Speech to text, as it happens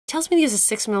tells me to use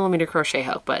a 6mm crochet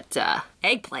hook, but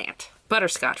eggplant.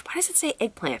 Butterscotch. Why does it say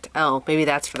eggplant? Oh, maybe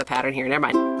that's for the pattern here. Never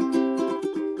mind.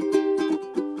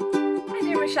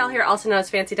 Michelle here, also known as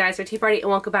Fancy Dinosaur Tea Party, and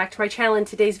welcome back to my channel. In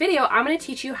today's video, I'm going to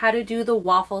teach you how to do the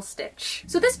waffle stitch.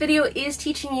 So this video is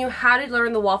teaching you how to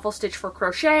learn the waffle stitch for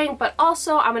crocheting, but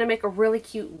also I'm going to make a really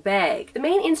cute bag. The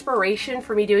main inspiration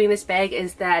for me doing this bag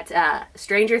is that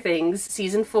Stranger Things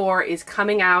Season 4 is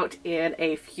coming out in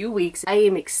a few weeks. I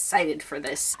am excited for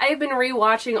this. I have been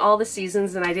rewatching all the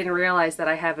seasons and I didn't realize that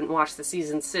I haven't watched the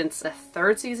season since the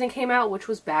third season came out, which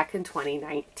was back in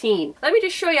 2019. Let me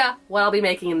just show you what I'll be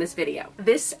making in this video.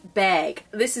 This bag,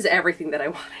 this is everything that I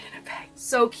wanted in a bag.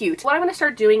 So cute. What I'm going to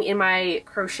start doing in my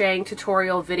crocheting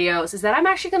tutorial videos is that I'm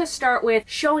actually going to start with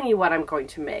showing you what I'm going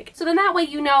to make. So then that way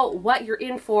you know what you're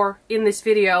in for in this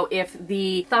video if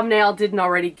the thumbnail didn't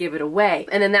already give it away.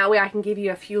 And then that way I can give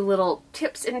you a few little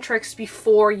tips and tricks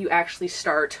before you actually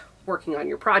start working on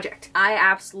your project. I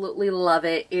absolutely love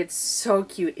it. It's so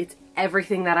cute. It's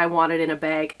everything that I wanted in a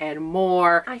bag and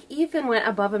more. I even went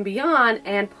above and beyond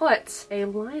and put a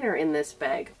liner in this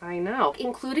bag. I know.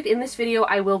 Included in this video,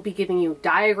 I will be giving you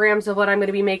diagrams of what I'm going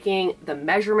to be making, the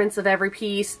measurements of every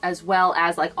piece, as well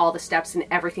as like all the steps and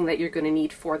everything that you're going to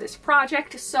need for this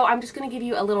project. So I'm just going to give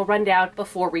you a little rundown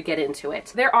before we get into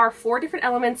it. There are 4 different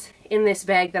elements in this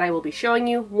bag that I will be showing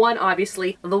you. One,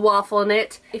 obviously, the waffle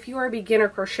knit. If you are a beginner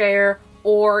crocheter,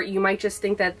 or you might just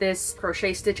think that this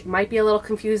crochet stitch might be a little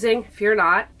confusing. If you're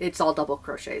not, it's all double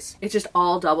crochets. It's just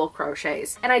all double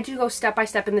crochets. And I do go step by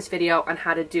step in this video on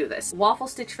how to do this. Waffle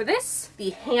stitch for this.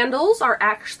 The handles are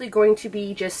actually going to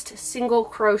be just single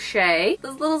crochet.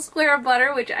 This little square of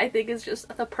butter, which I think is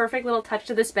just the perfect little touch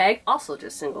to this bag, also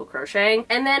just single crocheting.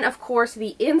 And then of course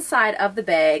the inside of the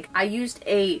bag, I used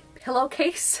a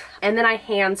pillowcase and then I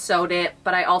hand sewed it,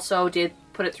 but I also did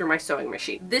put it through my sewing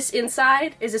machine. This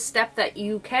inside is a step that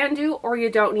you can do or you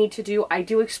don't need to do. I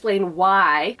do explain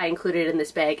why I included it in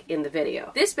this bag in the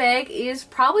video. This bag is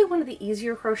probably one of the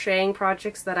easier crocheting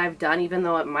projects that I've done, even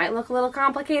though it might look a little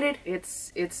complicated.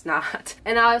 It's not.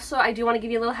 And also I do want to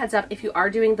give you a little heads up, if you are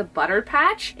doing the buttered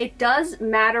patch, it does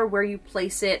matter where you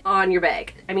place it on your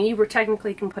bag. I mean, you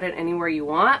technically can put it anywhere you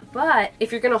want, but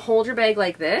if you're gonna hold your bag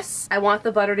like this, I want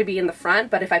the butter to be in the front,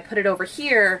 but if I put it over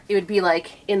here, it would be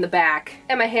like in the back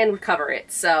and my hand would cover it.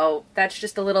 So that's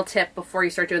just a little tip before you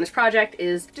start doing this project,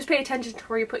 is just pay attention to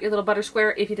where you put your little butter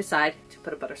square if you decide to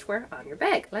put a butter square on your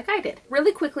bag like I did.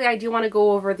 Really quickly, I do want to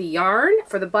go over the yarn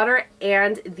for the butter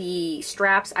and the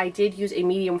straps. I did use a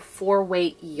medium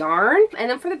 4-weight yarn, and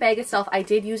then for the bag itself I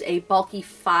did use a bulky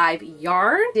 5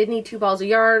 yarn. Did need 2 balls of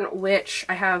yarn, which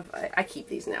I keep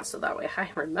these now so that way I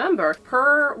remember.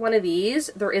 Per one of these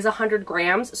there is 100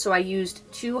 grams, so I used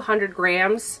 200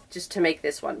 grams just to make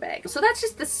this one bag. So that's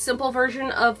just the simple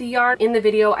version of the yarn. In the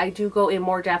video I do go in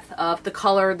more depth of the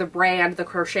color, the brand, the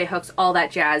crochet hooks, all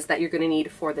that jazz that you're going to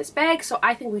need for this bag, so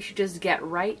I think we should just get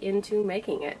right into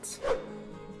making it.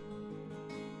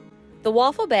 The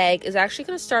waffle bag is actually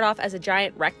going to start off as a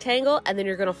giant rectangle, and then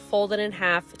you're going to fold it in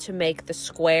half to make the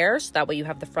square, so that way you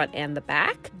have the front and the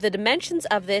back. The dimensions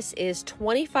of this is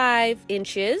 25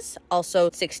 inches, also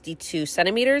 62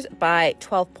 centimeters, by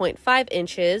 12.5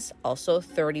 inches, also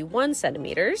 31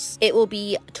 centimeters. It will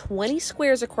be 20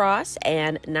 squares across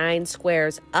and 9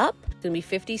 squares up. It's going to be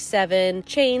 57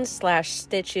 chains /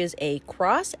 stitches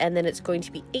across, and then it's going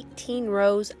to be 18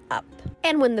 rows up.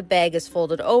 And when the bag is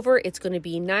folded over, it's going to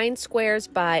be 9 squares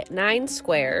by 9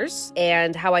 squares.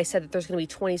 And how I said that there's going to be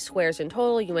 20 squares in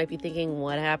total, you might be thinking,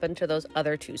 what happened to those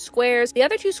other 2 squares? The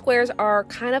other 2 squares are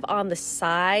kind of on the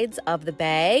sides of the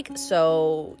bag,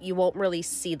 so you won't really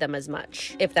see them as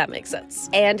much, if that makes sense.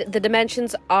 And the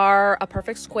dimensions are a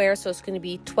perfect square, so it's going to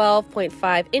be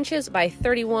 12.5 inches by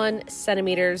 31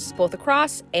 centimeters, both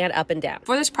across and up and down.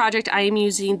 For this project, I am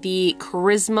using the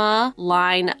Charisma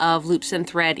line of loops and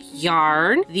thread yarn.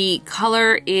 The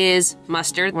color is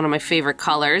mustard, one of my favorite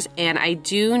colors, and I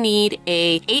do need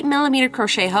a 8mm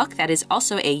crochet hook that is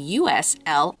also a US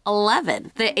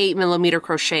L11. The 8mm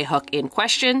crochet hook in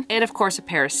question, and of course a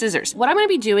pair of scissors. What I'm going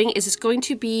to be doing is it's going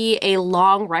to be a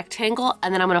long rectangle,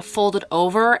 and then I'm going to fold it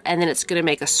over, and then it's going to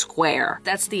make a square.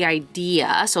 That's the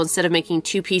idea. So instead of making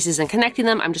 2 pieces and connecting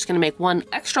them, I'm just going to make one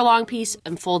extra long piece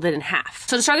and fold it in half.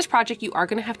 So to start this project, you are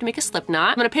going to have to make a slip knot.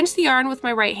 I'm going to pinch the yarn with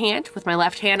my right hand. With my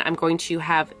left hand, I'm going to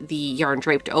have the yarn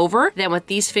draped over. Then with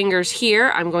these fingers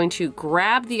here, I'm going to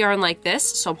grab the yarn like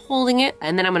this. So I'm holding it,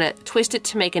 and then I'm going to twist it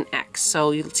to make an X.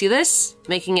 So you see this?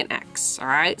 Making an X. All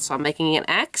right, so I'm making an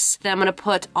X. Then I'm going to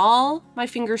put all my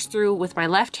fingers through with my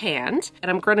left hand,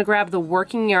 and I'm going to grab the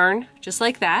working yarn just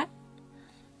like that,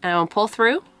 and I'm going to pull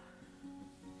through.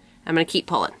 I'm going to keep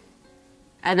pulling.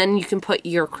 and then you can put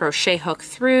your crochet hook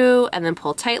through and then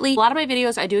pull tightly. A lot of my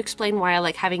videos, I do explain why I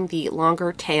like having the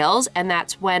longer tails, and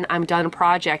that's when I'm done a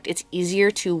project, it's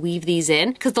easier to weave these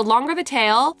in, because the longer the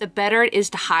tail, the better it is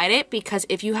to hide it, because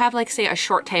if you have, like, say a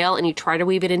short tail and you try to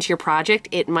weave it into your project,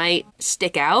 it might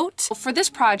stick out. For this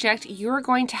project, you're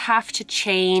going to have to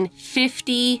chain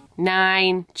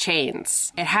 59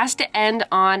 chains. It has to end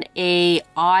on a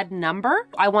odd number.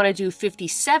 I want to do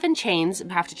 57 chains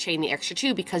and have to chain the extra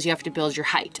 2 because you have to build your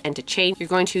height. And to chain, you're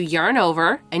going to yarn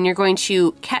over and you're going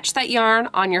to catch that yarn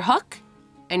on your hook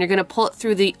and you're going to pull it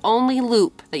through the only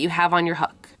loop that you have on your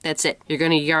hook. That's it. You're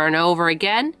going to yarn over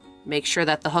again. Make sure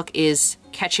that the hook is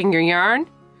catching your yarn.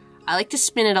 I like to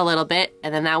spin it a little bit,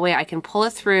 and then that way I can pull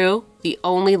it through the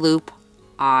only loop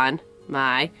on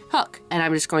my hook. And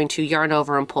I'm just going to yarn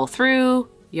over and pull through,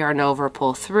 yarn over,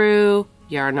 pull through,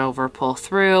 yarn over, pull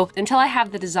through, until I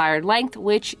have the desired length,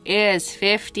 which is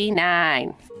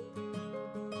 59.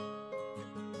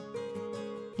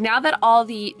 Now that all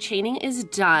the chaining is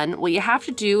done, what you have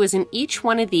to do is in each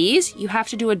one of these, you have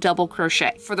to do a double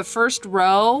crochet. For the first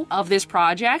row of this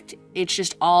project, it's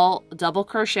just all double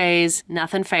crochets,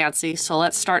 nothing fancy. So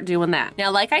let's start doing that.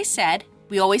 Now, like I said,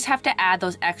 we always have to add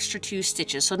those extra 2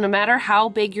 stitches. So no matter how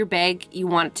big your bag you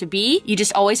want it to be, you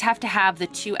just always have to have the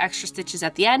 2 extra stitches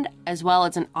at the end, as well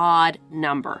as an odd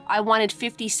number. I wanted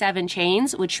 57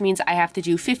 chains, which means I have to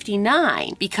do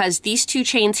 59, because these 2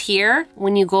 chains here,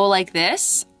 when you go like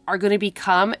this, are going to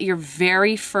become your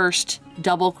very first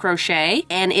double crochet,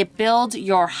 and it builds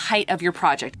your height of your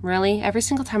project. Really, every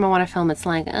single time I want to film, it's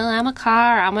like, oh, I'm a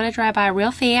car, I'm going to drive by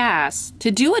real fast.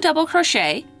 To do a double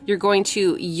crochet, you're going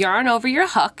to yarn over your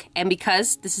hook, and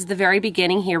because this is the very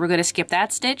beginning here, we're going to skip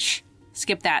that stitch,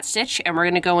 and we're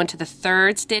going to go into the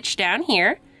 3rd stitch down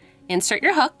here. Insert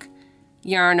your hook,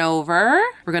 yarn over,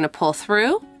 we're going to pull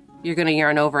through, you're going to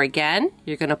yarn over again,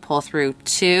 you're going to pull through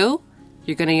 2,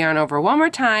 you're going to yarn over one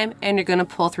more time, and you're going to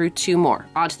pull through 2 more.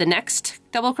 On to the next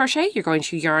double crochet, you're going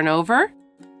to yarn over,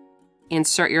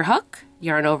 insert your hook,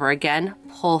 yarn over again,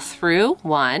 pull through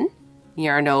 1,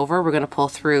 yarn over, we're going to pull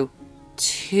through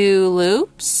 2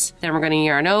 loops, then we're going to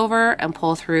yarn over and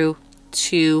pull through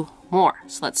 2 more.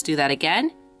 So let's do that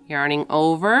again. Yarning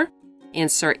over,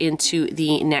 insert into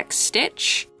the next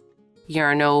stitch,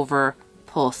 yarn over,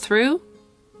 pull through,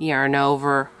 yarn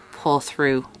over, pull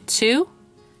through 2,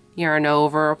 yarn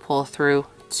over, pull through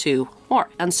 2 more.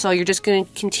 And so you're just going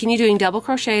to continue doing double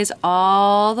crochets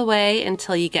all the way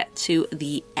until you get to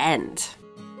the end.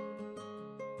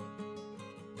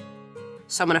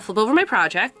 So I'm going to flip over my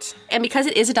project, and because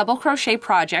it is a double crochet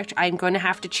project, I'm going to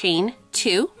have to chain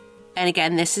 2. And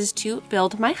again, this is to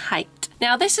build my height.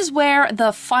 Now this is where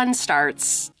the fun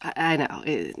starts. I know,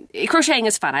 crocheting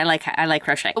is fun. I like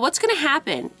crochet. But what's gonna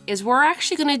happen is we're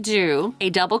actually gonna do a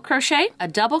double crochet,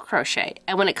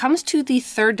 and when it comes to the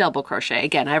 3rd double crochet,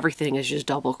 again, everything is just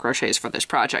double crochets for this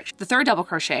project. The 3rd double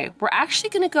crochet, we're actually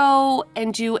gonna go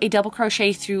and do a double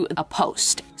crochet through a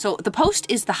post. So the post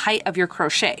is the height of your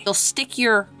crochet. You'll stick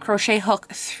your crochet hook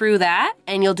through that,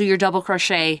 and you'll do your double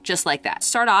crochet just like that.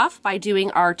 Start off by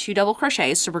doing our 2 double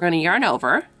crochets. So we're gonna yarn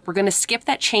over, we're gonna skip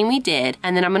that chain we did,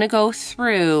 and then I'm gonna go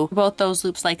through both those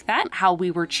loops like that. How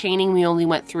we were chaining, we only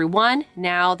went through 1.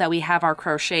 Now that we have our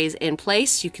crochets in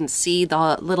place, you can see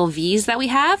the little V's that we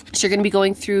have. So you're gonna be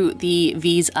going through the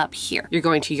V's up here. You're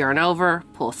going to yarn over,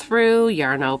 pull through,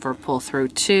 yarn over, pull through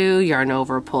 2, yarn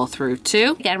over, pull through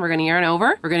 2. Again, we're gonna yarn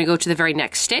over. We're gonna go to the very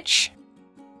next stitch.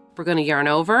 We're gonna yarn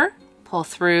over, pull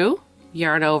through,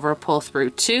 yarn over, pull through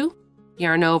 2,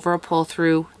 yarn over, pull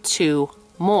through 2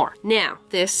 more. Now,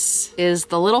 this is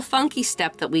the little funky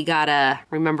step that we gotta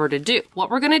remember to do. What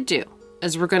we're gonna do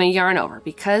is we're gonna yarn over,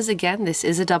 because again, this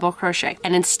is a double crochet.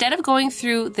 And instead of going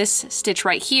through this stitch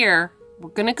right here, we're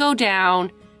gonna go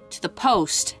down to the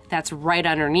post that's right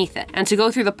underneath it. And to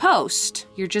go through the post,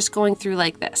 you're just going through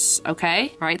like this, okay?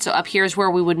 All right, so up here is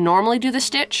where we would normally do the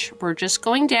stitch. We're just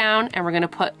going down, and we're gonna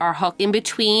put our hook in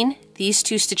between these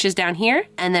 2 stitches down here,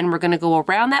 and then we're gonna go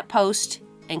around that post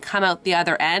and come out the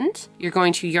other end. You're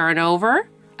going to yarn over.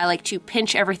 I like to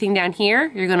pinch everything down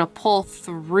here. You're gonna pull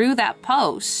through that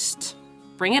post,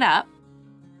 bring it up.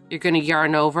 You're gonna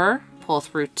yarn over, pull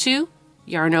through 2,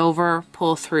 yarn over,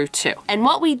 pull through 2. And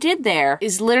what we did there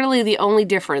is literally the only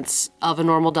difference of a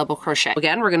normal double crochet.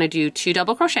 Again, we're gonna do 2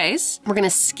 double crochets. We're gonna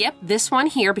skip this one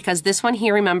here, because this one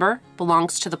here, remember,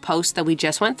 belongs to the post that we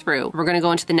just went through. We're gonna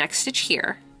go into the next stitch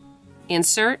here.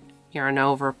 Insert, yarn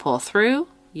over, pull through,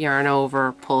 yarn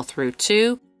over, pull through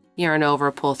 2, yarn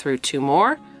over, pull through 2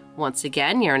 more. Once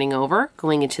again, yarning over,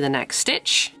 going into the next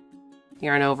stitch,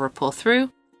 yarn over, pull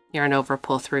through, yarn over,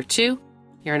 pull through 2,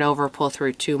 yarn over, pull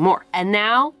through 2 more. And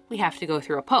now we have to go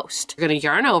through a post. We're gonna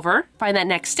yarn over, find that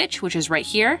next stitch, which is right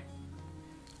here.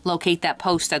 Locate that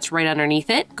post that's right underneath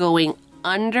it, going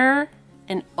under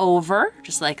and over,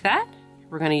 just like that.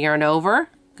 We're gonna yarn over,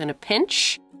 gonna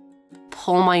pinch,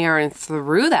 pull my yarn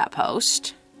through that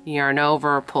post, yarn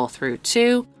over, pull through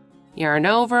 2, yarn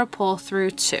over, pull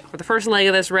through 2. For the first leg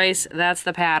of this race, that's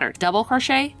the pattern. Double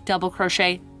crochet, double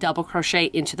crochet, double crochet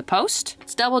into the post.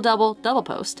 It's double, double, double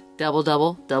post, double,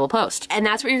 double, double post. And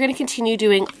that's what you're gonna continue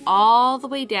doing all the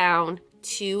way down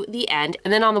to the end.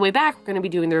 And then on the way back, we're gonna be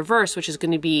doing the reverse, which is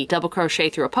gonna be double crochet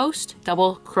through a post,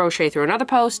 double crochet through another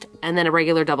post, and then a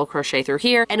regular double crochet through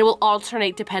here. And it will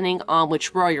alternate depending on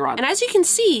which row you're on. And as you can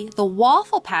see, the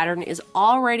waffle pattern is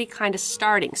already kind of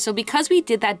starting. So because we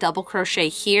did that double crochet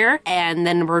here, and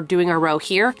then we're doing our row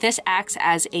here, this acts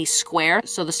as a square.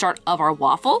 So the start of our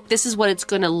waffle, this is what it's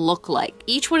gonna look like.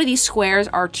 Each one of these squares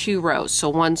are 2 rows. So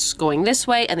one's going this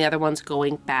way and the other one's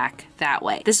going back that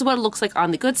way. This is what it looks like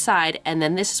on the good side, and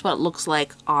then this is what it looks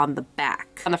like on the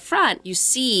back. On the front, you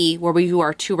see where we do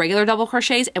our 2 regular double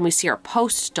crochets and we see our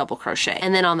post double crochet.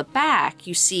 And then on the back,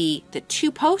 you see the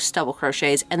 2 post double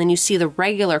crochets and then you see the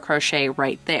regular crochet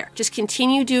right there. Just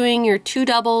continue doing your 2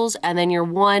 doubles and then your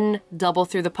 1 double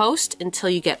through the post until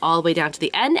you get all the way down to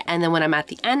the end. And then when I'm at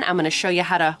the end, I'm gonna show you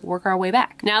how to work our way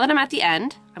back. Now that I'm at the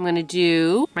end, I'm gonna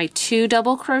do my 2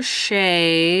 double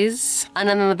crochets. And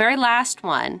then on the very last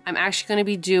one, I'm actually gonna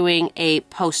be doing a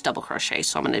post double crochet.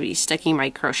 So I'm gonna be sticking my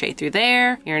crochet through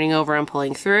there, yarning over and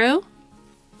pulling through.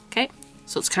 Okay,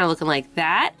 so it's kind of looking like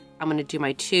that. I'm gonna do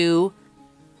my 2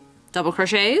 double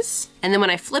crochets. And then when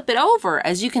I flip it over,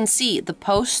 as you can see, the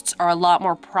posts are a lot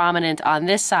more prominent on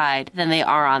this side than they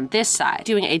are on this side.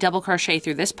 Doing a double crochet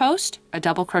through this post, a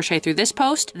double crochet through this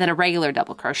post, then a regular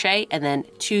double crochet, and then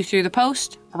 2 through the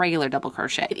post, a regular double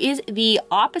crochet. It is the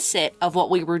opposite of what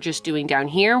we were just doing down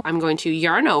here. I'm going to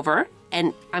yarn over,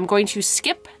 and I'm going to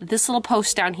skip this little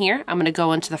post down here. I'm gonna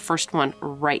go into the first one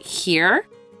right here.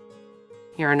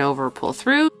 Yarn over, pull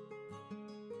through.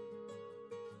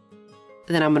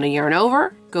 Then I'm gonna yarn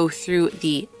over, go through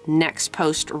the next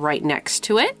post right next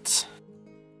to it.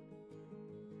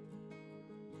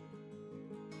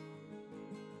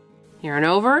 Yarn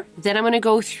over. Then I'm gonna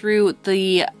go through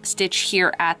the stitch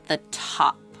here at the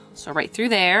top. So right through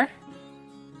there.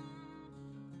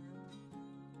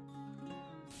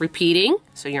 Repeating,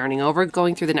 so yarning over,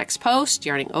 going through the next post,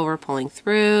 yarning over, pulling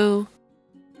through.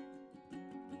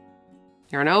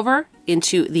 Yarn over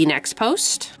into the next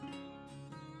post.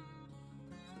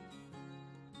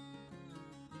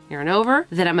 Yarn over,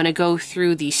 then I'm gonna go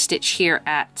through the stitch here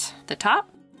at the top.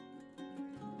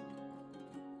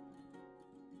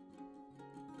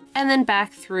 And then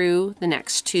back through the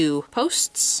next 2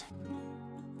 posts.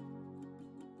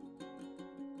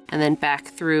 And then back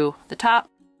through the top.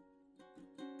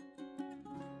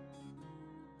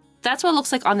 That's what it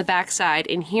looks like on the back side,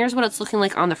 and here's what it's looking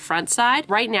like on the front side.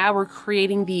 Right now we're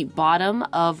creating the bottom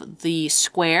of the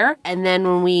square, and then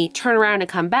when we turn around and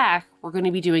come back, we're going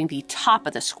to be doing the top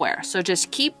of the square. So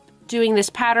just keep doing this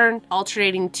pattern,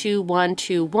 alternating 2, 1,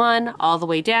 2, 1 all the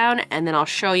way down, and then I'll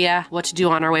show you what to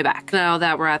do on our way back. Now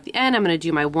that we're at the end, I'm going to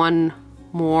do my 1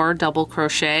 more double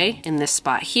crochet in this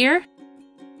spot here.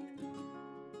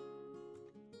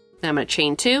 Then I'm going to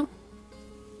chain 2.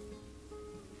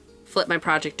 Flip my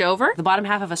project over. The bottom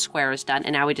half of a square is done,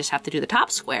 and now we just have to do the top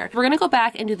square. We're gonna go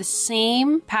back and do the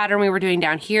same pattern we were doing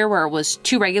down here where it was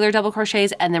 2 regular double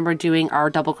crochets, and then we're doing our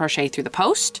double crochet through the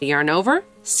post. Yarn over,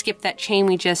 skip that chain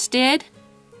we just did,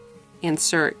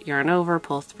 insert yarn over,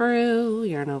 pull through,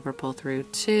 yarn over, pull through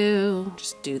 2.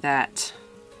 Just do that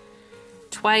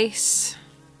twice.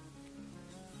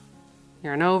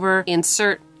 Yarn over,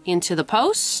 insert into the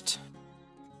post.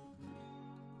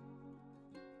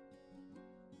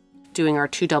 Doing our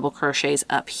 2 double crochets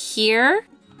up here,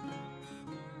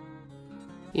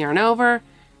 yarn over,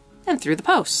 and through the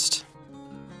post.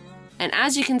 And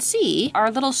as you can see, our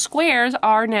little squares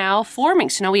are now forming.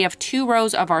 So now we have 2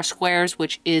 rows of our squares,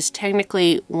 which is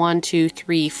technically 1, 2,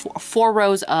 3, 4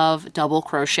 rows of double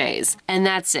crochets. And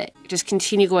that's it. Just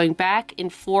continue going back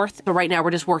and forth. So right now we're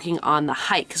just working on the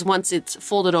height, because once it's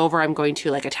folded over, I'm going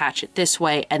to like attach it this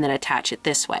way and then attach it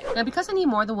this way. Now because I need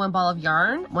more than 1 ball of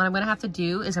yarn, what I'm gonna have to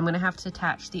do is I'm gonna have to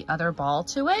attach the other ball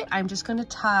to it. I'm just gonna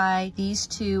tie these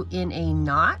 2 in a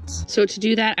knot. So to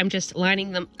do that, I'm just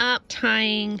lining them up,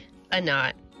 tying a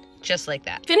knot just like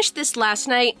that. Finished this last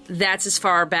night. That's as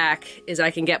far back as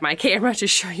I can get my camera to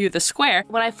show you the square.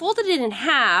 When I folded it in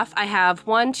half, I have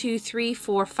 1, 2, 3,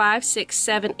 4, 5, 6,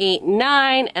 7, 8,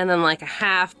 9, and then like a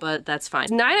half, but that's fine.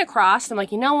 9 across. I'm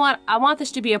like, you know what? I want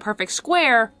this to be a perfect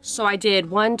square. So I did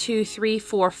 1, 2, 3,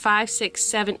 4, 5, 6,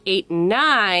 7, 8,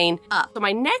 9 up. So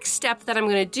my next step that I'm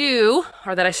gonna do,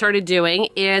 or that I started doing,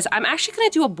 is I'm actually gonna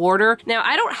do a border. Now,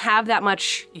 I don't have that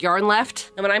much yarn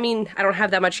left. And when I mean I don't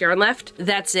have that much yarn left,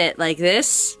 that's it, like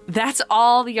this. That's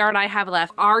all the yarn I have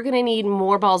left. Are gonna need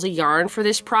more balls of yarn for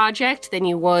this project than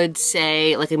you would,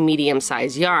 say, like a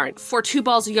medium-sized yarn. For 2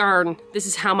 balls of yarn, this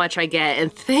is how much I get,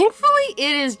 and thankfully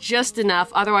it is just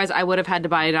enough. Otherwise, I would have had to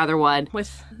buy another one.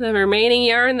 With the remaining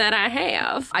yarn that I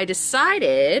have, I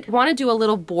decided I want to do a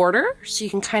little border, so you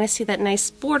can kind of see that nice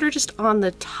border just on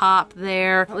the top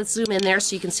there. Let's zoom in there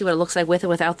so you can see what it looks like with and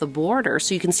without the border,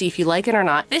 so you can see if you like it or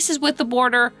not. This is with the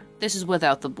border. This is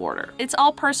without the border. It's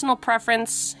all personal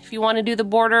preference. If you want to do the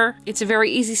border, it's a very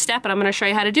easy step, and I'm going to show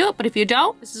you how to do it. But if you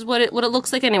don't, this is what it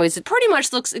looks like anyways. It pretty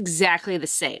much looks exactly the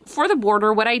same. For the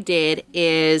border, what I did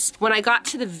is when I got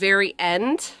to the very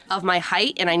end of my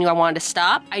height and I knew I wanted to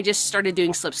stop, I just started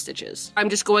doing slip stitches.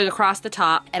 I'm just going across the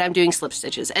top and I'm doing slip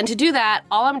stitches. And to do that,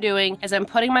 all I'm doing is I'm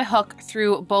putting my hook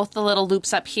through both the little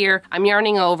loops up here. I'm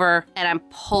yarning over and I'm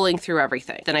pulling through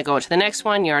everything. Then I go into the next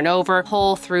one, yarn over,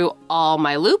 pull through all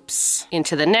my loops.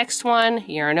 Into the next one,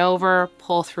 yarn over,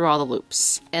 pull through all the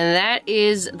loops. And that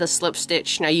is the slip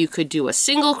stitch. Now you could do a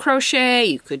single crochet,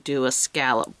 you could do a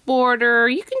scallop border,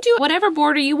 you can do whatever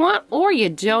border you want, or you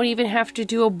don't even have to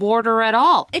do a border at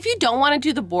all. If you don't want to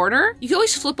do the border, you can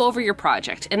always flip over your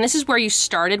project. And this is where you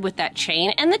started with that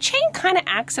chain, and the chain kind of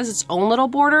acts as its own little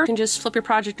border. You can just flip your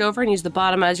project over and use the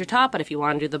bottom as your top, but if you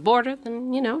want to do the border,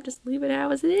 then, you know, just leave it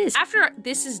as it is. After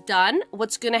this is done,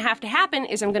 what's going to have to happen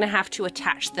is I'm going to have to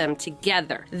attach them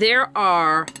together. There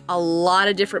are a lot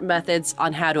of different methods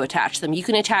on how to attach them. You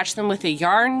can attach them with a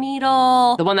yarn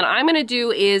needle. The one that I'm going to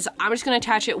do is I'm just going to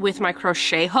attach it with my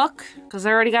crochet hook, because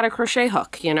I already got a crochet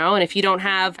hook, you know, and if you don't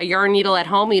have a yarn needle at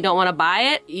home and you don't want to buy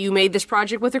it, you made this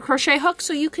project with a crochet hook,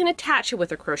 so you can attach it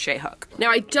with a crochet hook. Now,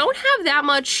 I don't have that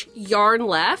much yarn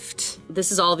left.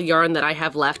 This is all the yarn that I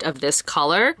have left of this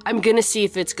color. I'm going to see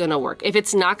if it's going to work. If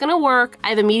it's not going to work, I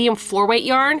have a medium 4-weight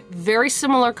yarn, very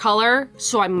similar color,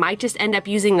 so I might just end up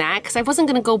using that, because I wasn't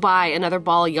going to go buy another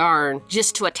ball of yarn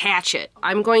just to attach it.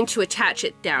 I'm going to attach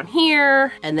it down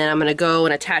here, and then I'm going to go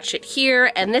and attach it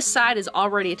here, and this side is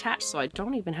already attached, so I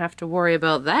don't even have to worry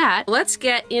about that. Let's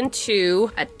get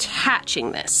into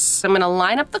attaching this. I'm going to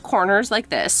line up the corners like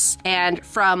this, and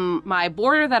from my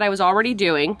border that I was already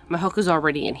doing, my hook is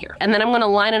already in here. And then I'm going to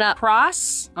line it up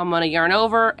across, I'm going to yarn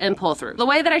over and pull through. The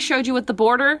way that I showed you with the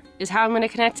border is how I'm going to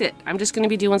connect it. I'm just going to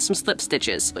be doing some slip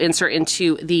stitches. Insert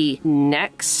into the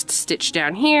next stitch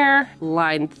down here,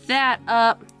 line that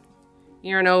up,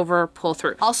 yarn over, pull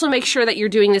through. Also make sure that you're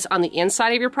doing this on the inside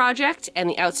of your project and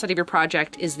the outside of your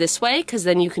project is this way, because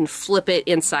then you can flip it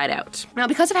inside out. Now,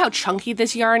 because of how chunky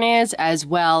this yarn is, as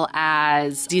well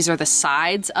as these are the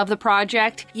sides of the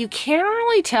project, you can't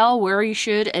really tell where you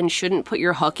should and shouldn't put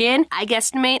your hook in. I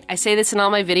guesstimate, I say this in all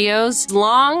my videos, as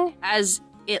long as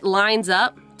it lines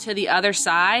up to the other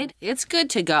side, it's good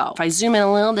to go. If I zoom in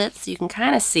a little bit so you can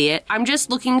kind of see it, I'm just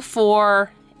looking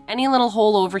for any little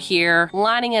hole over here,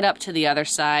 lining it up to the other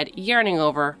side, yarning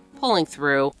over, pulling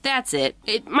through. That's it.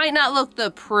 It might not look the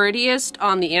prettiest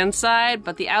on the inside,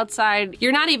 but the outside,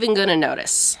 you're not even gonna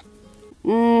notice.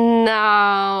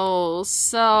 No,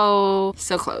 so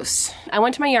close. I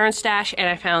went to my yarn stash and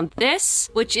I found this,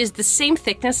 which is the same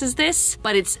thickness as this,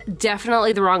 but it's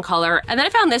definitely the wrong color. And then I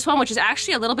found this one, which is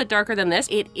actually a little bit darker than this.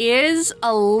 It is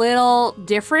a little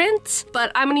different,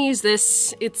 but I'm gonna use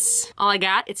this. It's all I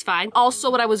got, it's fine. Also,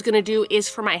 what I was gonna do is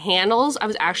for my handles, I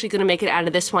was actually gonna make it out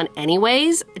of this one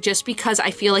anyways, just because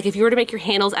I feel like if you were to make your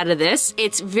handles out of this,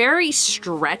 it's very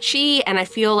stretchy, and I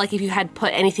feel like if you had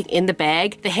put anything in the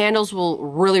bag, the handles will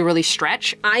really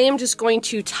stretch. I am just going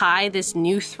to tie this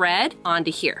new thread onto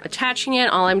here. Attaching it,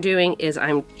 all I'm doing is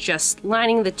I'm just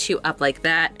lining the two up like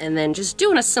that and then just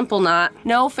doing a simple knot.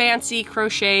 No fancy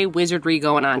crochet wizardry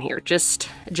going on here, just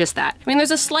that. I mean,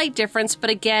 there's a slight difference, but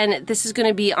again, this is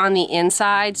gonna be on the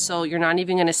inside, so you're not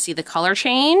even gonna see the color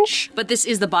change, but this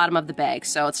is the bottom of the bag,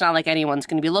 so it's not like anyone's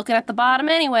gonna be looking at the bottom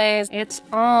anyways. It's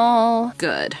all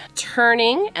good.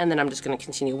 Turning, and then I'm just gonna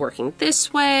continue working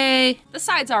this way. The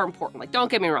sides are important. Like,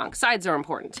 don't get me wrong, sides are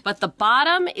important, but the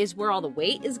bottom is where all the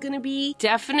weight is gonna be.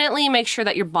 Definitely make sure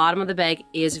that your bottom of the bag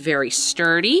is very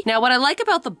sturdy. Now, what I like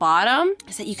about the bottom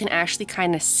is that you can actually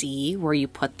kind of see where you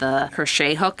put the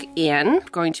crochet hook in. I'm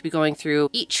going to be going through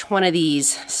each one of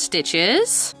these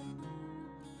stitches.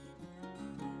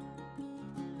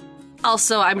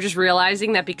 Also, I'm just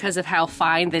realizing that because of how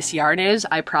fine this yarn is,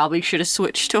 I probably should have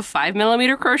switched to a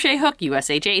 5mm crochet hook,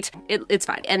 USH8. It's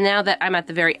fine. And now that I'm at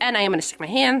the very end, I am gonna stick my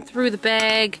hand through the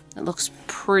bag. It looks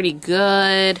pretty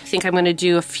good. I think I'm gonna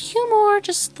do a few more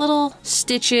just little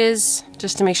stitches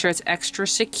just to make sure it's extra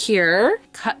secure.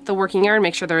 Cut the working yarn,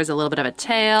 make sure there is a little bit of a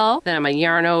tail. Then I'm gonna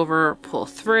yarn over, pull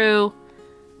through,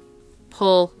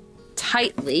 pull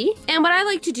tightly. And what I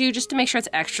like to do just to make sure it's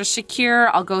extra secure,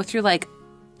 I'll go through like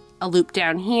a loop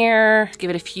down here,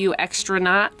 give it a few extra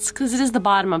knots, because it is the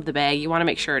bottom of the bag. You want to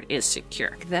make sure it is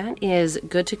secure. That is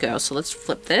good to go. So let's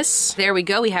flip this. There we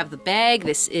go. We have the bag.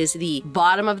 This is the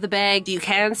bottom of the bag. You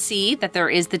can see that there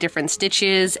is the different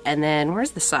stitches. And then where's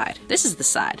the side? This is the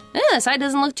side. The side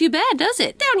doesn't look too bad, does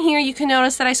it? Down here, you can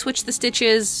notice that I switched the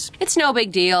stitches. It's no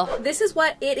big deal. This is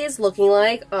what it is looking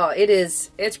like. Oh,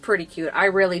 it's pretty cute. I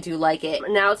really do like it.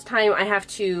 Now it's time I have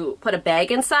to put a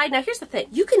bag inside. Now here's the thing.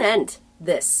 You can end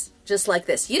this just like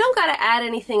this. You don't gotta add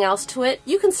anything else to it.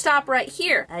 You can stop right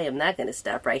here. I am not gonna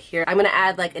stop right here. I'm gonna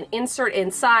add like an insert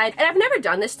inside. And I've never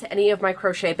done this to any of my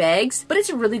crochet bags, but it's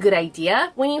a really good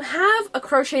idea. When you have a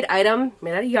crocheted item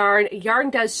made out of yarn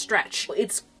does stretch.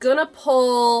 It's gonna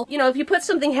pull, you know, if you put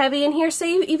something heavy in here,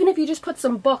 say even if you just put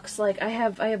some books, like I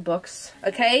have books,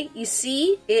 okay? You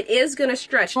see, it is gonna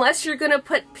stretch. Unless you're gonna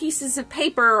put pieces of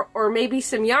paper or maybe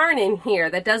some yarn in here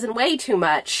that doesn't weigh too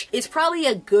much. It's probably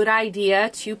a good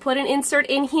idea to put an insert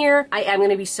in here. I am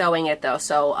gonna be sewing it though,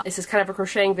 so this is kind of a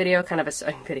crocheting video, kind of a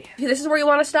sewing video. If this is where you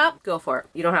wanna stop, go for it.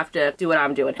 You don't have to do what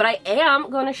I'm doing. But I am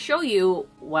gonna show you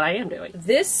what I am doing.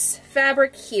 This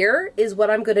fabric here is what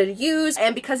I'm gonna use,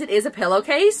 and because it is a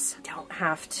pillowcase, I don't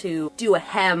have to do a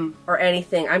hem or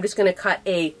anything. I'm just gonna cut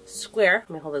a square.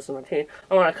 Let me hold this in my hand.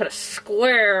 I wanna cut a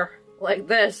square like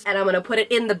this, and I'm gonna put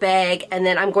it in the bag, and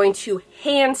then I'm going to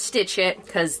hand stitch it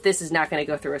because this is not gonna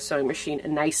go through a sewing machine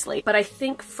nicely. But I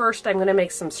think first I'm gonna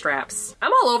make some straps.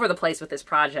 I'm all over the place with this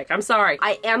project. I'm sorry.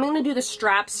 I am gonna do the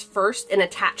straps first and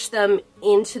attach them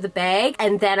into the bag,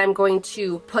 and then I'm going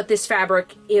to put this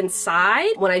fabric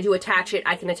inside. When I do attach it,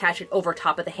 I can attach it over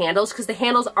top of the handles because the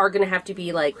handles are gonna have to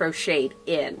be like crocheted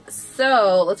in.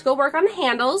 So let's go work on the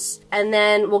handles, and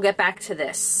then we'll get back to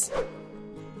this.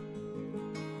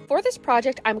 For this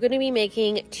project, I'm going to be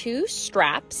making 2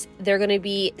 straps. They're going to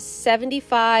be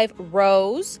 75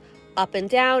 rows up and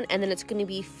down, and then it's going to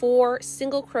be 4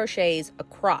 single crochets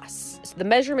across. So the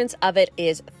measurements of it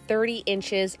is 30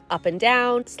 inches up and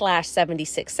down /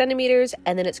 76 centimeters,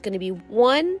 and then it's going to be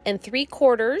 1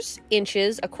 3/4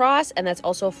 inches across, and that's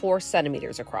also 4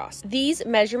 centimeters across. These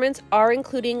measurements are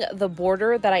including the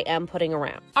border that I am putting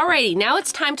around. Alrighty, now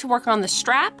it's time to work on the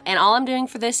strap, and all I'm doing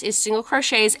for this is single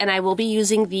crochets, and I will be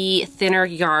using the thinner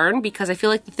yarn because I feel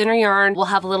like the thinner yarn will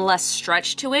have a little less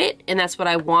stretch to it, and that's what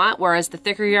I want, whereas the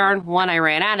thicker yarn, 1, I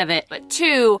ran out of it, but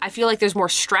 2, I feel like there's more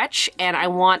stretch and I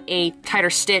want a tighter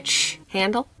stitch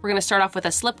handle. We're gonna start off with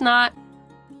a slip knot.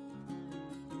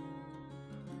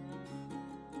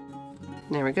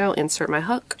 There we go, insert my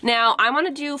hook. Now I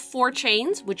wanna do 4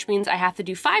 chains, which means I have to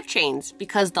do 5 chains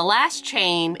because the last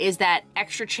chain is that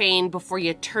extra chain before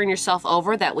you turn yourself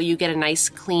over, that way you get a nice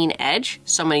clean edge.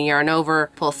 So I'm gonna yarn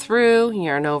over, pull through,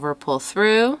 yarn over, pull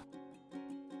through.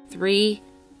 3,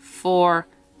 4,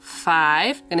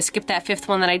 5. I'm gonna skip that 5th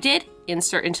one that I did,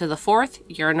 insert into the 4th,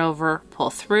 yarn over,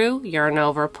 pull through, yarn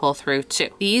over, pull through 2.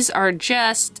 These are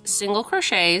just single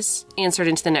crochets, insert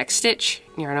into the next stitch,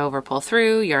 yarn over, pull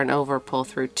through, yarn over, pull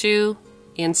through 2,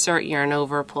 insert, yarn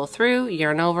over, pull through,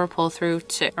 yarn over, pull through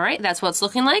 2. All right, that's what it's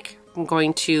looking like. I'm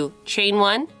going to chain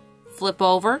 1, flip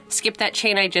over, skip that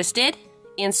chain I just did,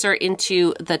 insert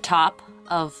into the top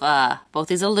of both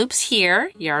these little loops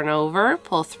here, yarn over,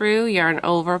 pull through, yarn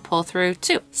over, pull through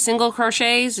 2. Single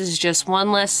crochets is just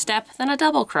 1 less step than a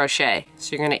double crochet.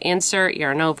 So you're gonna insert,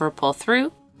 yarn over, pull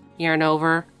through, yarn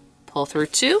over, pull through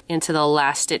 2, into the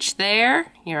last stitch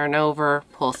there, yarn over,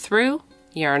 pull through,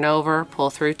 yarn over, pull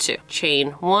through 2.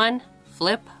 Chain 1,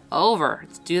 flip over.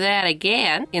 Let's do that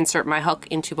again. Insert my hook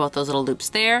into both those little loops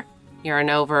there, yarn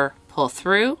over, pull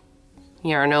through,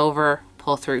 yarn over,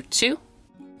 pull through 2.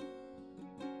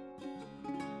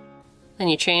 Then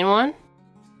you chain 1,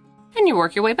 and you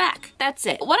work your way back. That's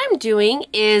it. What I'm doing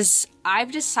is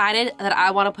I've decided that I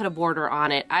want to put a border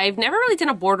on it. I've never really done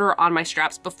a border on my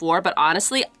straps before, but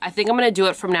honestly, I think I'm going to do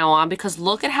it from now on because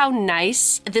look at how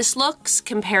nice this looks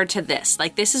compared to this.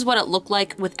 Like, this is what it looked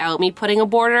like without me putting a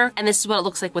border, and this is what it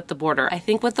looks like with the border. I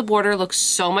think with the border looks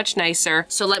so much nicer.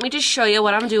 So let me just show you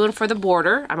what I'm doing for the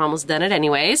border. I'm almost done it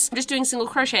anyways. I'm just doing single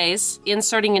crochets,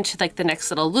 inserting into like the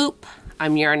next little loop.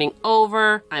 I'm yarning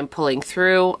over, I'm pulling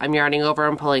through, I'm yarning over,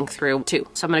 I'm pulling through 2.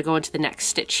 So I'm gonna go into the next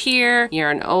stitch here,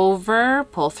 yarn over,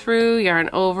 pull through, yarn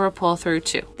over, pull through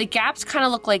 2. The gaps kind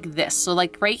of look like this. So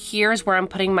like right here is where I'm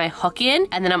putting my hook in,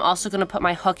 and then I'm also gonna put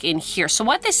my hook in here. So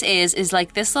what this is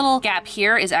like this little gap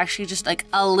here is actually just like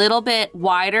a little bit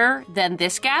wider than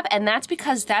this gap, and that's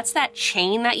because that's that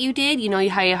chain that you did. You know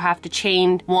how you have to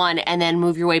chain 1 and then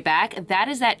move your way back? That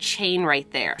is that chain right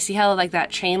there. See how like that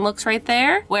chain looks right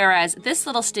there? Whereas this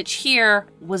little stitch here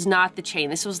was not the chain.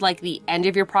 This was like the end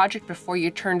of your project before you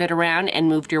turned it around and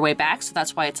moved your way back, so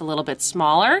that's why it's a little bit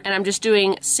smaller. And I'm just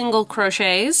doing single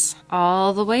crochets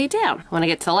all the way down. When I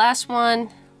get to the last one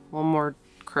more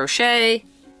crochet,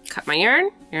 cut my yarn,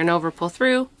 yarn over, pull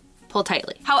through, pull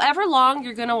tightly. However long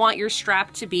you're gonna want your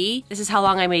strap to be, this is how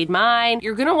long I made mine,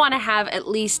 you're gonna wanna have at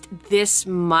least this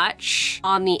much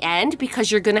on the end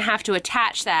because you're gonna have to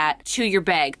attach that to your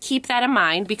bag. Keep that in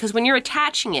mind because when you're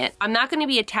attaching it, I'm not gonna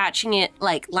be attaching it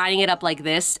like lining it up like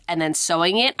this and then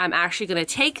sewing it. I'm actually gonna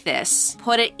take this,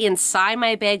 put it inside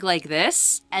my bag like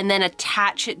this, and then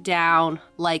attach it down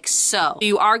like so.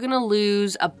 You are gonna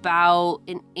lose about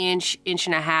an inch, inch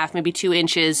and a half, maybe 2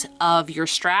 inches of your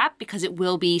strap because it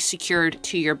will be secured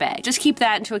to your bag. Just keep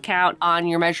that into account on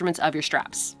your measurements of your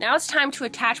straps. Now it's time to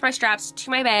attach my straps to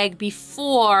my bag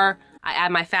before I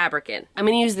add my fabric in. I'm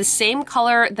gonna use the same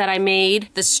color that I made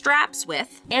the straps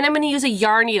with, and I'm gonna use a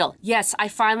yarn needle. Yes, I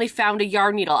finally found a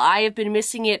yarn needle. I have been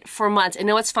missing it for months, and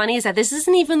know what's funny is that this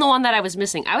isn't even the one that I was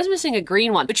missing. I was missing a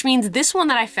green one, which means this one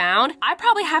that I found, I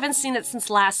probably haven't seen it since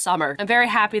last summer. I'm very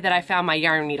happy that I found my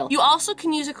yarn needle. You also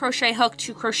can use a crochet hook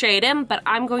to crochet it in, but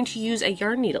I'm going to use a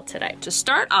yarn needle today. To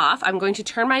start off, I'm going to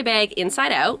turn my bag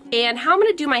inside out, and how I'm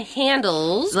gonna do my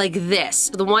handles like this.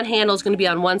 So the one handle is gonna be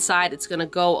on one side, it's gonna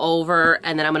go over,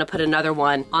 and then I'm gonna put another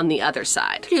one on the other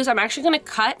side. I'm actually gonna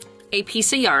cut a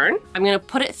piece of yarn. I'm gonna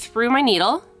put it through my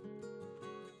needle.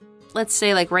 Let's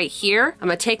say like right here. I'm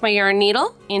gonna take my yarn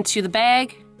needle into the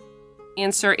bag,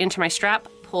 insert into my strap,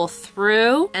 pull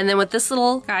through, and then with this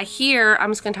little guy here,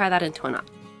 I'm just gonna tie that into a knot.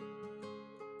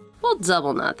 We'll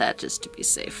double knot that just to be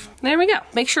safe. There we go.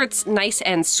 Make sure it's nice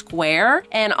and square.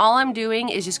 And all I'm doing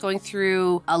is just going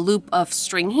through a loop of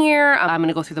string here. I'm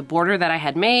gonna go through the border that I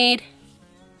had made.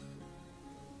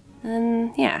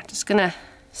 And yeah, just gonna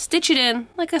stitch it in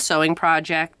like a sewing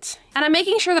project. And I'm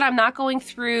making sure that I'm not going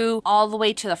through all the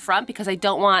way to the front because I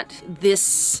don't want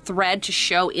this thread to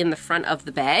show in the front of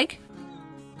the bag.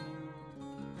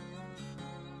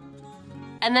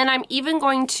 And then I'm even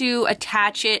going to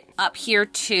attach it up here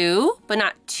too, but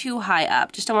not too high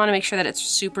up. Just I wanna make sure that it's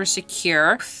super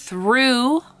secure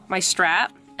through my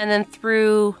strap and then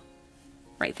through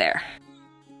right there.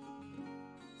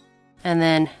 And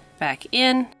then back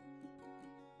in.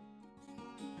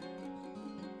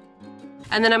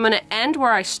 And then I'm gonna end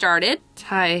where I started,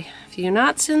 tie a few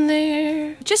knots in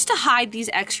there. Just to hide these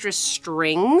extra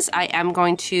strings, I am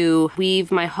going to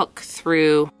weave my hook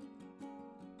through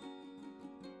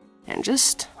and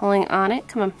just pulling on it,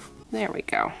 come on, there we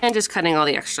go. And just cutting all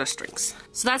the extra strings.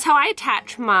 So that's how I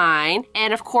attach mine.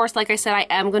 And of course, like I said, I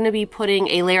am gonna be putting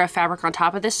a layer of fabric on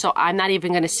top of this, so I'm not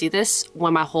even gonna see this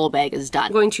when my whole bag is done.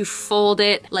 I'm going to fold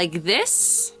it like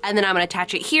this, and then I'm gonna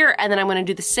attach it here, and then I'm gonna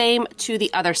do the same to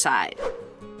the other side.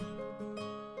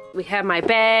 We have my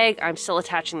bag, I'm still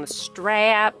attaching the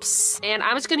straps, and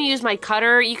I'm just gonna use my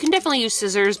cutter. You can definitely use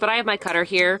scissors, but I have my cutter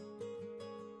here.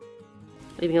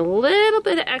 Leaving a little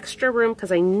bit of extra room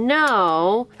because I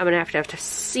know I'm gonna have to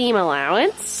seam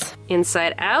allowance.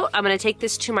 Inside out, I'm gonna take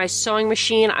this to my sewing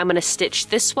machine, I'm gonna stitch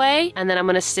this way, and then I'm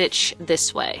gonna stitch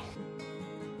this way.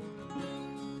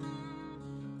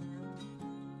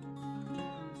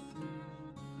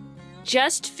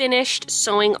 Just finished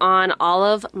sewing on all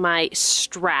of my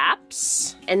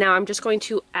straps, and now I'm just going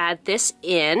to add this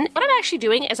in. What I'm actually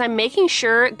doing is I'm making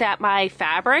sure that my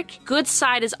fabric, good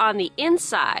side is on the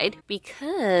inside,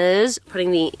 because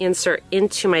putting the insert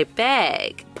into my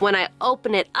bag, when I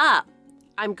open it up,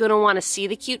 I'm gonna wanna see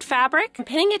the cute fabric. I'm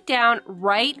pinning it down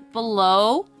right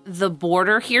below the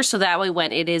border here, so that way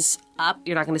when it is up,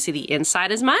 you're not gonna see the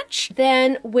inside as much.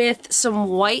 Then with some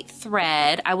white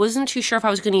thread, I wasn't too sure if I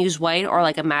was gonna use white or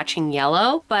like a matching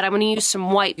yellow, but I'm gonna use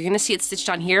some white. You're gonna see it stitched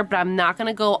on here, but I'm not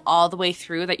gonna go all the way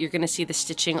through that. You're gonna see the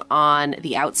stitching on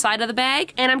the outside of the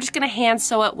bag, and I'm just gonna hand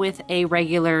sew it with a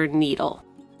regular needle.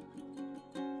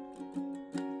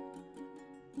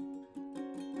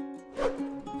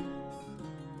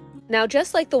 Now,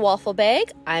 just like the waffle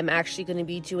bag, I'm actually going to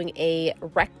be doing a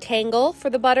rectangle for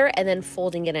the butter and then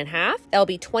folding it in half. That'll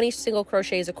be 20 single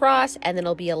crochets across, and then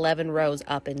it'll be 11 rows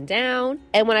up and down.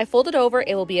 And when I fold it over,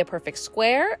 it will be a perfect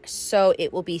square. So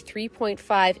it will be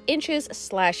 3.5 inches /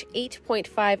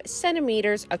 8.5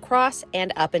 centimeters across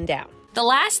and up and down. The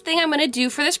last thing I'm going to do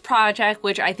for this project,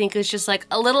 which I think is just like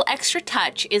a little extra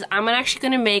touch, is I'm actually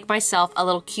going to make myself a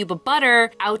little cube of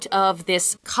butter out of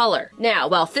this color. Now,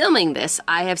 while filming this,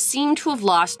 I have seemed to have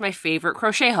lost my favorite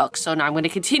crochet hook, so now I'm going to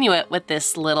continue it with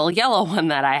this little yellow one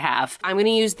that I have. I'm going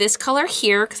to use this color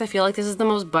here because I feel like this is the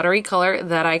most buttery color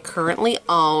that I currently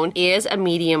own. It is a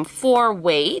medium 4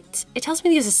 weight. It tells me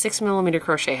to use a 6mm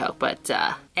crochet hook, but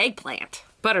eggplant.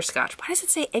 Butterscotch. Why does it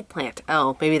say eggplant?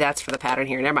 Oh, maybe that's for the pattern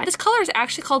here. Never mind. This color is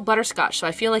actually called butterscotch, so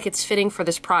I feel like it's fitting for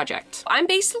this project. I'm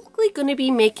basically going to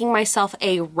be making myself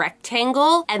a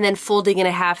rectangle and then folding it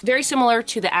in half, very similar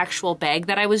to the actual bag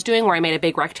that I was doing where I made a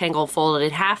big rectangle, folded it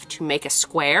in half to make a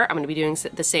square. I'm going to be doing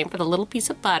the same for the little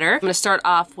piece of butter. I'm going to start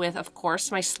off with, of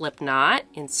course, my slip knot.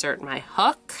 Insert my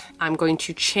hook. I'm going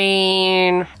to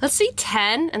chain, let's see,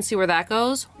 10 and see where that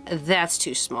goes. That's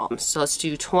too small. So let's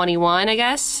do 21, I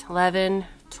guess. 11,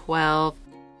 12.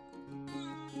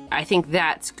 I think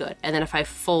that's good. And then if I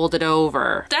fold it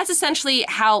over, that's essentially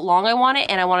how long I want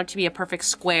it, and I want it to be a perfect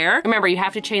square. Remember, you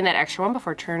have to chain that extra one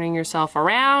before turning yourself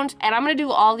around. And I'm gonna do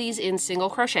all these in single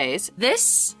crochets.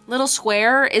 This little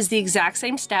square is the exact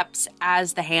same steps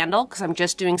as the handle because I'm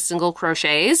just doing single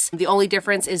crochets. The only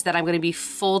difference is that I'm gonna be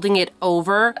folding it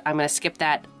over. I'm gonna skip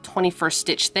that 21st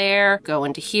stitch there, go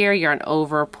into here, yarn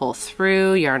over, pull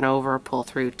through, yarn over, pull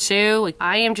through 2.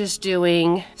 I am just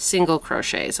doing single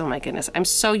crochets. Oh my goodness, I'm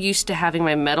so used to having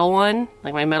my metal one,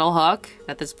 like my metal hook,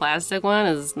 that this plastic one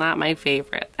is not my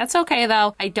favorite. That's okay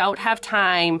though. I don't have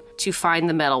time to find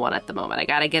the metal one at the moment. I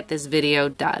gotta get this video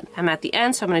done. I'm at the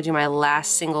end, so I'm gonna do my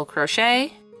last single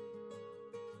crochet.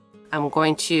 I'm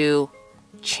going to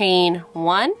chain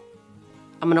 1.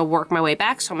 I'm gonna work my way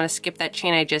back, so I'm gonna skip that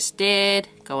chain I just did,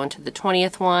 go into the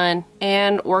 20th one,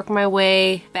 and work my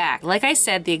way back. Like I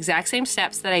said, the exact same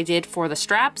steps that I did for the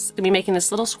straps. I'm gonna be making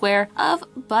this little square of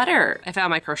butter. I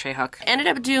found my crochet hook. Ended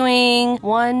up doing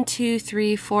 1, 2,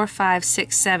 3, 4, 5,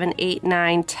 6, 7, 8,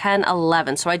 9, 10,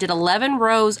 11. So I did 11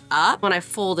 rows up. When I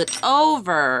fold it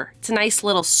over, it's a nice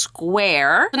little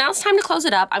square. So now it's time to close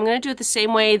it up. I'm gonna do it the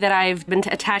same way that I've been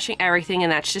attaching everything,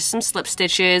 and that's just some slip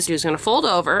stitches. I'm just gonna fold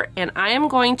over, and I am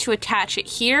going to attach it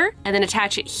here, and then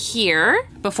attach it here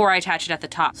before I attach it at the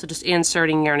top. So just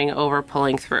inserting, yarning over,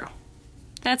 pulling through.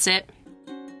 That's it.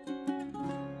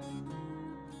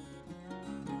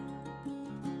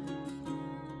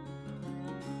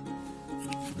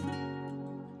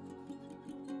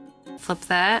 Flip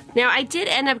that. Now I did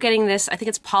end up getting this, I think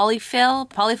it's polyfill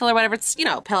or whatever, it's, you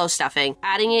know, pillow stuffing.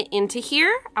 Adding it into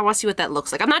here, I want to see what that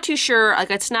looks like. I'm not too sure,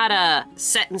 like it's not a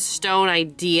set in stone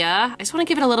idea. I just want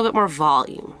to give it a little bit more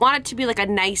volume. Want it to be like a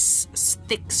nice,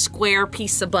 thick, square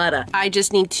piece of butter. I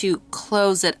just need to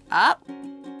close it up.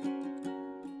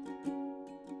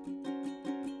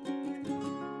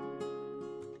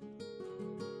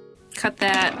 Cut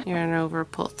that, yarn over,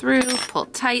 pull through, pull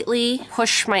tightly,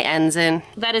 push my ends in.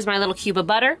 That is my little cube of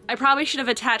butter. I probably should have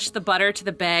attached the butter to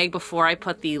the bag before I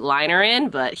put the liner in,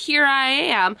 but here I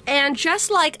am. And just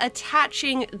like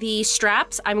attaching the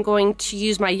straps, I'm going to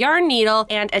use my yarn needle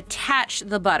and attach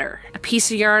the butter. A piece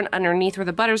of yarn underneath where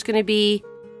the butter's gonna be.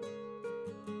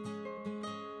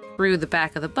 Through the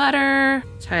back of the butter,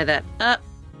 tie that up.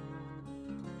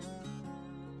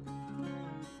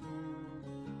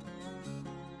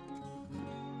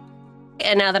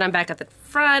 And now that I'm back at the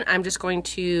front, I'm just going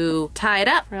to tie it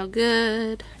up real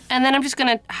good. And then I'm just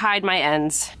gonna hide my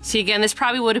ends. See, again, this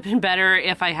probably would have been better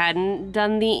if I hadn't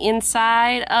done the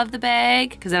inside of the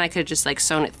bag, because then I could have just like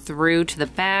sewn it through to the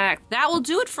back. That will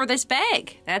do it for this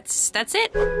bag. That's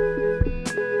it.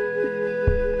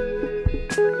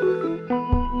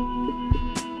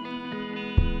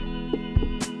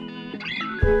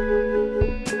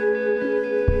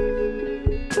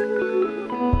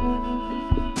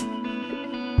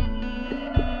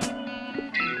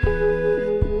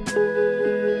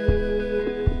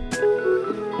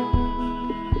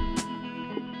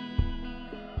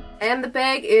 And the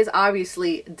bag is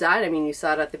obviously done. I mean, you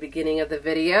saw it at the beginning of the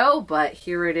video, but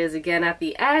here it is again at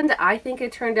the end. I think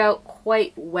it turned out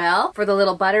quite well for the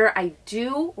little butter. I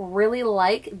do really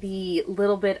like the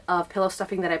little bit of pillow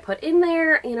stuffing that I put in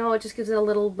there. You know, it just gives it a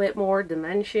little bit more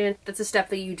dimension. That's a step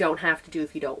that you don't have to do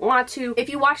if you don't want to. If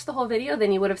you watched the whole video,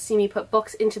 then you would have seen me put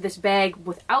books into this bag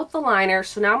without the liner.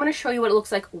 So now I'm going to show you what it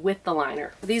looks like with the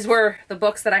liner. These were the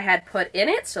books that I had put in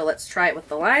it, so let's try it with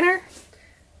the liner.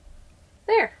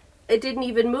 There. it didn't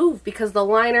even move because the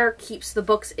liner keeps the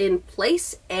books in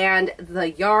place and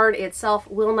the yarn itself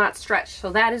will not stretch.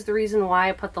 So that is the reason why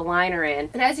I put the liner in.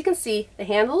 And as you can see, the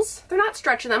handles, they're not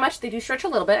stretching that much. They do stretch a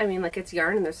little bit. I mean, like, it's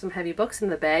yarn and there's some heavy books in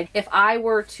the bag. If I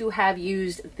were to have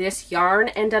used this yarn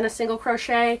and done a single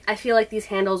crochet, I feel like these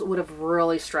handles would have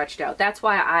really stretched out. That's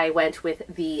why I went with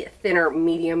the thinner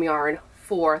medium yarn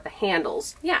for the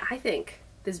handles. Yeah, I think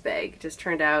this bag just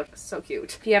turned out so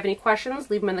cute. If you have any questions,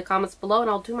 leave them in the comments below and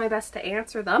I'll do my best to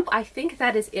answer them. I think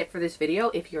that is it for this video.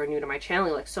 If you're new to my channel,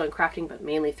 you like sewing, crafting, but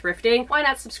mainly thrifting, why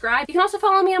not subscribe? You can also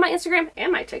follow me on my Instagram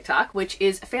and my TikTok, which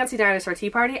is Fancy Dinosaur Tea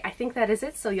Party. I think that is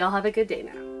it, so y'all have a good day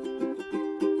now.